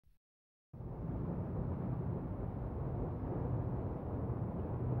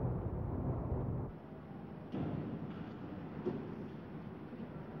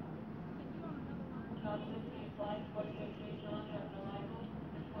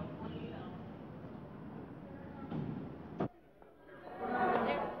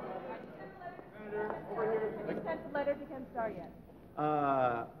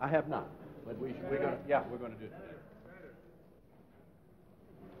have not. But we're going to do that.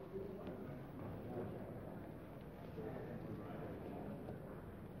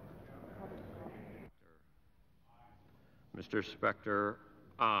 Mr. Spector,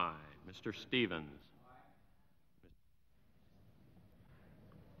 aye. Mr. Stevens.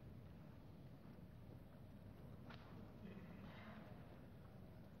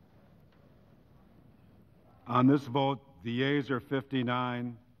 On this vote, the yeas are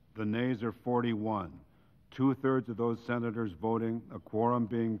 59, the nays are 41. Two-thirds of those senators voting, a quorum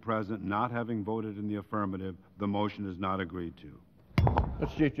being present, not having voted in the affirmative, the motion is not agreed to.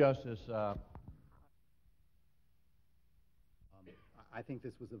 Mr. Chief Justice, I think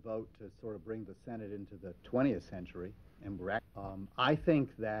this was a vote to sort of bring the Senate into the 20th century, and I think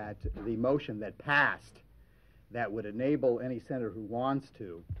that the motion that passed that would enable any senator who wants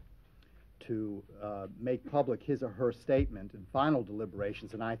to make public his or her statement in final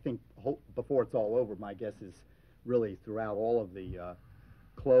deliberations, and I think before it's all over, my guess is really throughout all of the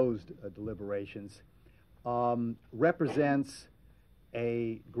closed deliberations, represents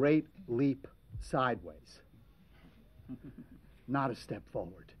a great leap sideways, not a step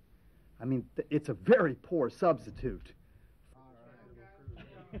forward. I mean, it's a very poor substitute.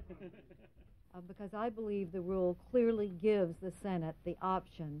 Because I believe the rule clearly gives the Senate the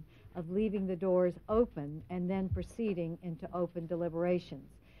option of leaving the doors open and then proceeding into open deliberations.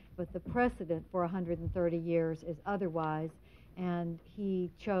 But the precedent for 130 years is otherwise, and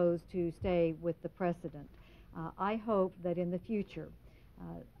he chose to stay with the precedent. I hope that in the future,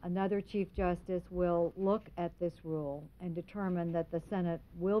 another Chief Justice will look at this rule and determine that the Senate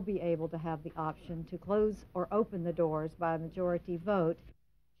will be able to have the option to close or open the doors by a majority vote.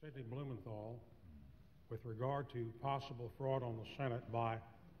 Sidney Blumenthal, with regard to possible fraud on the Senate by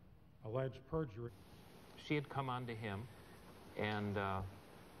alleged perjury. She had come on to him and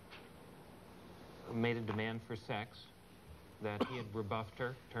made a demand for sex, that he had rebuffed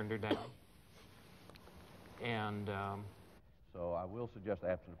her, turned her down. And so I will suggest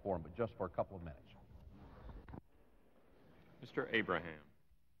absent quorum, but just for a couple of minutes. Mr. Abraham.